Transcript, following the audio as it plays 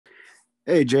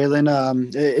Hey,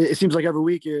 Jaelan. It seems like every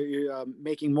week you're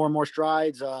making more and more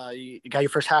strides. You got your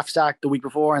first half sack the week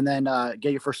before, and then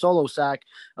get your first solo sack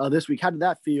this week. How did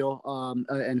that feel?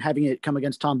 And having it come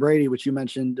against Tom Brady, which you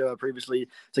mentioned previously,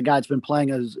 it's a guy that's been playing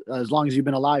as long as you've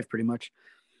been alive, pretty much.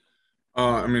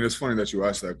 I mean, it's funny that you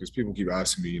asked that because people keep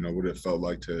asking me, what it felt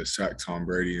like to sack Tom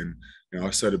Brady. And, I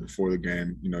said it before the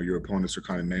game, your opponents are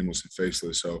kind of nameless and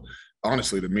faceless. So,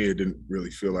 honestly, to me, it didn't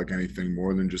really feel like anything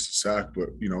more than just a sack. But,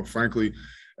 frankly,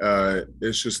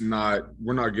 it's just not,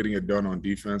 we're not getting it done on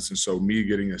defense. And so, me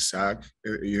getting a sack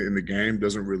in the game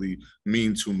doesn't really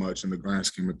mean too much in the grand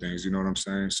scheme of things. You know what I'm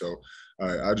saying? So,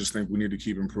 I just think we need to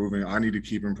keep improving. I need to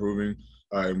keep improving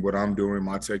and what I'm doing,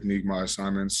 my technique, my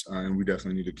assignments, and we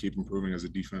definitely need to keep improving as a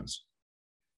defense.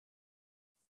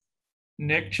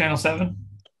 Nick, Channel 7.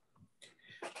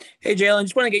 Hey, Jaelan,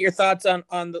 just want to get your thoughts on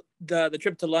the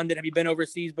trip to London. Have you been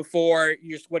overseas before?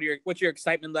 What's your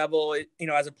excitement level?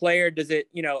 As a player, does it,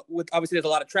 with obviously there's a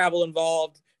lot of travel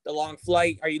involved, the long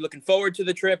flight. Are you looking forward to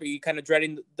the trip? Are you kind of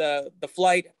dreading the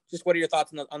flight? Just what are your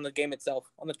thoughts on the game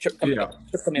itself, on the trip coming up?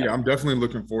 Yeah, I'm definitely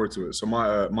looking forward to it. So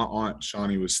my aunt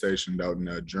Shawnee was stationed out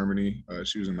in Germany.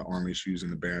 She was in the army. She was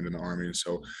in the band in the army. And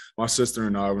so my sister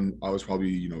and I, when I was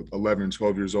probably 11,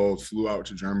 12 years old, flew out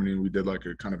to Germany, and we did like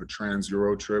a kind of a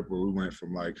trans-Euro trip where we went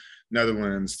from like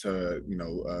Netherlands to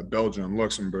Belgium,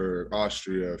 Luxembourg,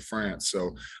 Austria, France.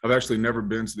 So I've actually never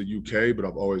been to the UK, but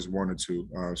I've always wanted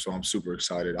to. So I'm super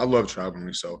excited. I love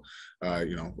traveling. So I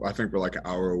think we're like an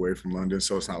hour away from London,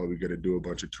 so it's not like we get to do a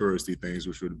bunch of touristy things,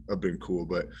 which would have been cool.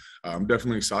 But I'm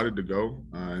definitely excited to go,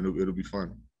 and it'll be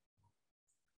fun.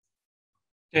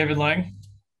 David Lang.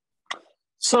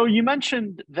 So you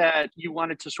mentioned that you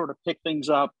wanted to sort of pick things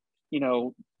up,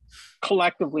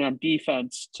 collectively on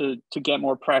defense to get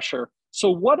more pressure.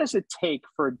 So what does it take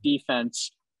for a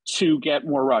defense to get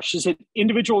more rush? Is it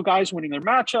individual guys winning their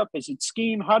matchup? Is it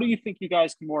scheme? How do you think you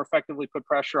guys can more effectively put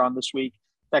pressure on this week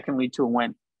that can lead to a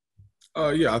win?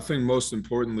 Yeah, I think most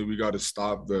importantly, we got to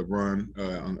stop the run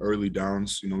on early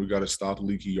downs. We got to stop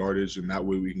leaky yardage, and that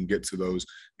way we can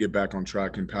get back on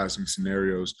track in passing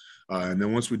scenarios. And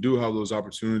then once we do have those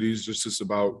opportunities, just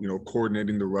about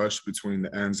coordinating the rush between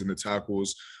the ends and the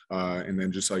tackles, and then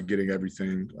just like getting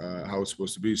everything how it's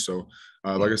supposed to be. So,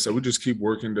 like I said, we just keep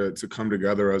working to come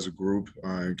together as a group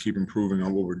and keep improving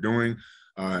on what we're doing,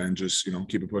 and just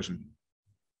keep it pushing.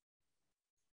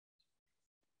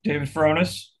 David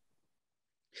Furonis.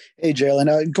 Hey,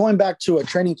 Jaelan. Going back to a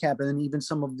training camp and then even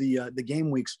some of the game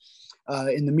weeks,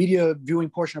 in the media viewing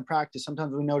portion of practice,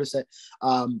 sometimes we notice that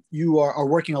you are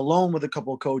working alone with a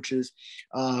couple of coaches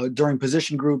during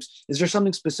position groups. Is there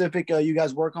something specific you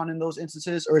guys work on in those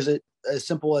instances, or is it as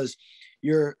simple as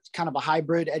you're kind of a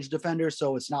hybrid edge defender,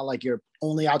 so it's not like you're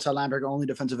only outside linebacker, only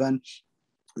defensive end?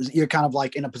 You're kind of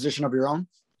like in a position of your own?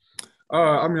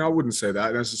 I mean, I wouldn't say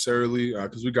that necessarily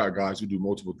because we got guys who do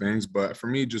multiple things. But for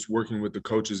me, just working with the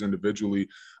coaches individually,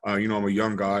 I'm a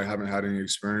young guy, haven't had any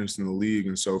experience in the league.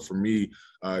 And so for me,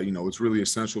 it's really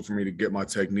essential for me to get my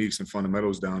techniques and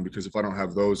fundamentals down because if I don't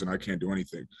have those, then I can't do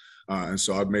anything. And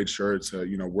so I've made sure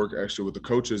to, work extra with the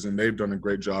coaches, and they've done a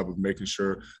great job of making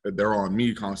sure that they're on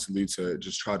me constantly to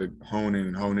just try to hone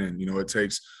in. It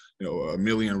takes – a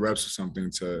million reps or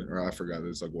something or I forgot,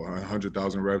 it's like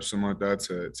 100,000 reps, something like that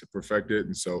to perfect it.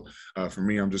 And so for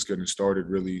me, I'm just getting started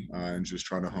really and just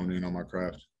trying to hone in on my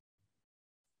craft.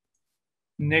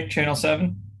 Nick, Channel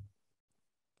 7.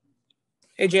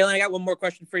 Hey, Jaelan, I got one more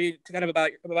question for you to kind of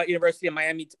about University of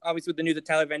Miami. Obviously, with the news that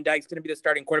Tyler Van Dyke's going to be the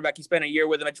starting quarterback. He spent a year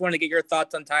with him. I just wanted to get your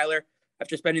thoughts on Tyler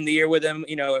after spending the year with him,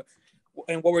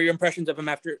 and what were your impressions of him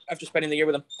after spending the year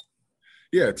with him?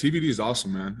 Yeah, TVD is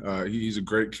awesome, man. He's a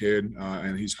great kid,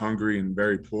 and he's hungry and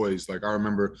very poised. Like I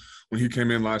remember when he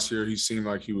came in last year, he seemed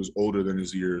like he was older than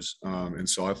his years. And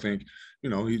so I think,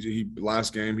 he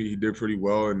last game he did pretty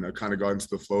well and kind of got into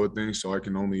the flow of things. So I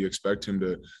can only expect him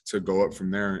to go up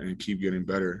from there and keep getting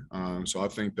better. So I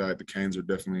think that the Canes are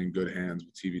definitely in good hands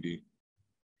with TVD.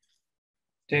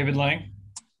 David Lang.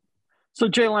 So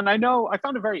Jaelan, I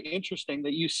found it very interesting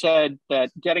that you said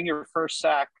that getting your first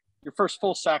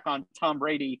full sack on Tom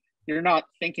Brady, you're not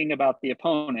thinking about the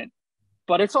opponent,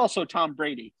 but it's also Tom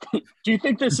Brady. Do you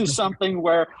think this is something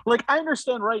where, like, I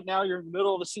understand right now you're in the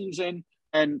middle of the season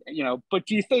and, but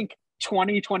do you think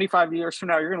 20, 25 years from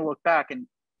now, you're going to look back and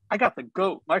I got the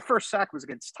GOAT. My first sack was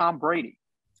against Tom Brady.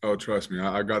 Oh, trust me,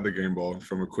 I got the game ball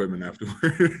from equipment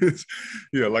afterwards.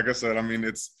 Yeah, like I said, I mean,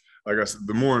 like I said,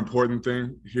 the more important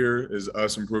thing here is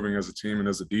us improving as a team and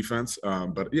as a defense.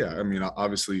 But yeah, I mean,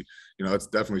 obviously, it's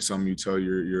definitely something you tell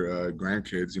your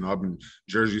grandkids. I've been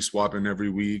jersey swapping every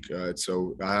week,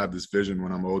 so I have this vision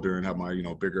when I'm older and have my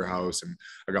bigger house, and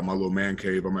I got my little man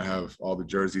cave. I'm gonna have all the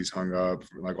jerseys hung up,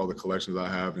 like all the collections I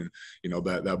have, and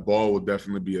that ball will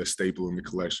definitely be a staple in the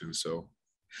collection. So,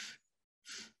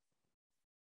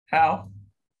 Hal?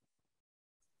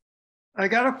 I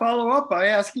got to follow up by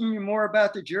asking you more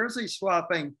about the jersey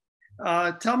swapping.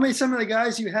 Tell me some of the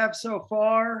guys you have so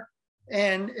far,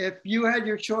 and if you had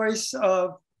your choice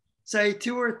of, say,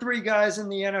 2 or 3 guys in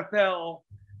the NFL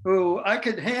who I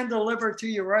could hand deliver to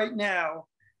you right now,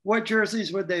 what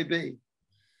jerseys would they be?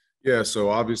 Yeah, so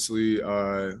obviously,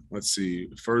 let's see.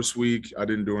 First week, I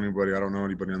didn't do anybody. I don't know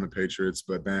anybody on the Patriots,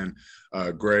 but then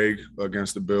Greg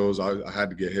against the Bills, I had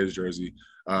to get his jersey.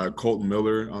 Colton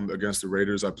Miller against the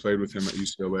Raiders, I played with him at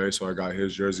UCLA, so I got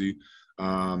his jersey.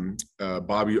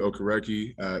 Bobby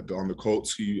Okereke on the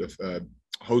Colts, he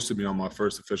hosted me on my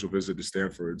first official visit to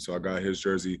Stanford, so I got his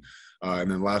jersey. And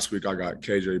then last week, I got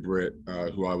KJ Britt,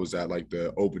 who I was at like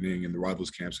the opening and the rivals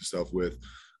camps and stuff with.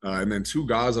 And then 2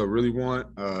 guys I really want,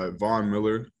 Von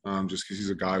Miller, just because he's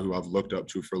a guy who I've looked up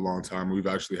to for a long time. We've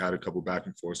actually had a couple back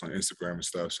and forths on Instagram and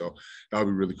stuff. So that would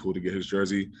be really cool to get his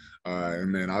jersey.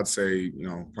 And then I'd say,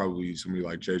 probably somebody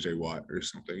like JJ Watt or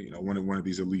something, one of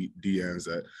these elite DNs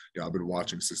that I've been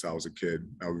watching since I was a kid.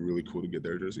 That would be really cool to get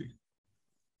their jersey.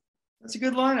 That's a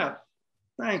good lineup.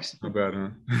 Thanks. Not bad,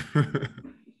 huh?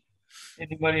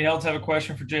 Anybody else have a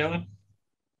question for Jaelan?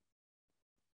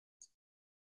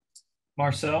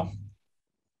 Marcel?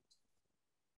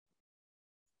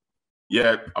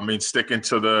 Yeah, I mean, sticking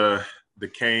to the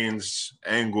Canes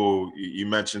angle, you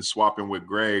mentioned swapping with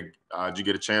Greg. Did you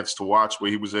get a chance to watch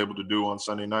what he was able to do on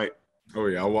Sunday night? Oh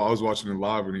yeah, I was watching it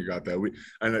live when he got that.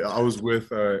 I was with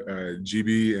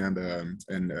GB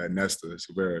and Nesta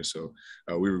Severa, so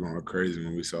we were going crazy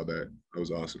when we saw that. That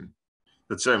was awesome.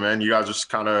 That's it, man. You guys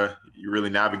just you're really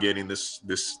navigating this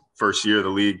first year of the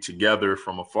league together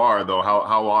from afar, though.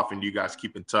 How often do you guys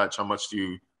keep in touch? How much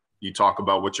do you talk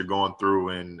about what you're going through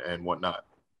and whatnot?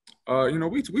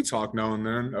 We talk now and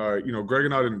then. Greg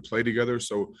and I didn't play together,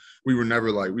 so we were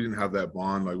never we didn't have that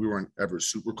bond. We weren't ever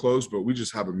super close, but we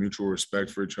just have a mutual respect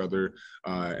for each other.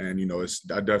 I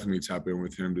definitely tap in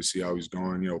with him to see how he's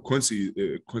going. Quincy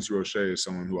Roche is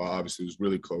someone who I obviously was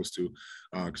really close to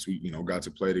because we, got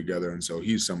to play together. And so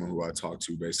he's someone who I talk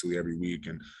to basically every week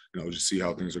and, just see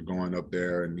how things are going up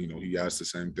there. And, he asks the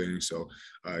same thing. So,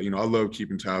 I love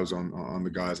keeping tabs on the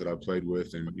guys that I played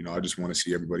with. And, I just want to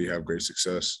see everybody have great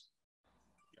success.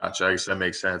 Gotcha. I guess that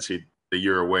makes sense. The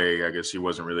year away, I guess he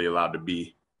wasn't really allowed to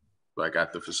be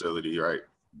at the facility, right?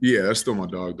 Yeah, that's still my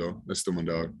dog, though. That's still my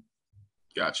dog.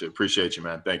 Gotcha. Appreciate you,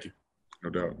 man. Thank you.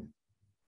 No doubt.